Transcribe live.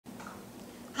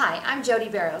Hi, I'm Jodi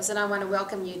Barrows and I want to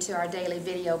welcome you to our daily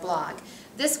video blog.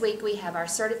 This week we have our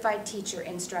Certified Teacher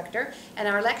Instructor and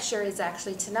our lecture is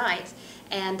actually tonight.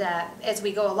 And as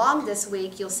we go along this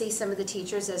week, you'll see some of the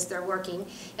teachers as they're working.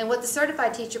 And what the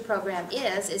Certified Teacher Program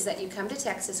is that you come to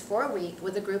Texas for a week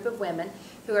with a group of women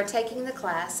who are taking the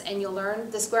class, and you'll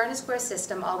learn the square and a square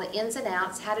system, all the ins and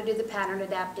outs, how to do the pattern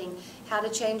adapting, how to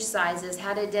change sizes,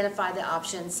 how to identify the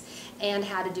options, and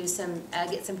how to do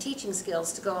get some teaching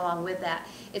skills to go along with that.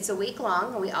 It's a week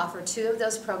long, and we offer 2 of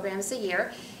those programs a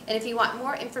year. And if you want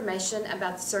more information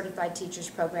about the Certified Teachers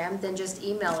Program, then just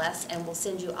email us and we'll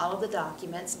send you all of the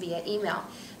documents via email.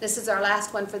 This is our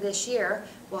last one for this year.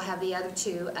 We'll have the other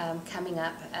 2 coming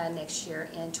up next year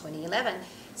in 2011.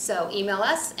 So email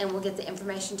us and we'll get the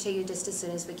information to you just as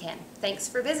soon as we can. Thanks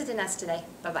for visiting us today.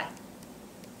 Bye-bye.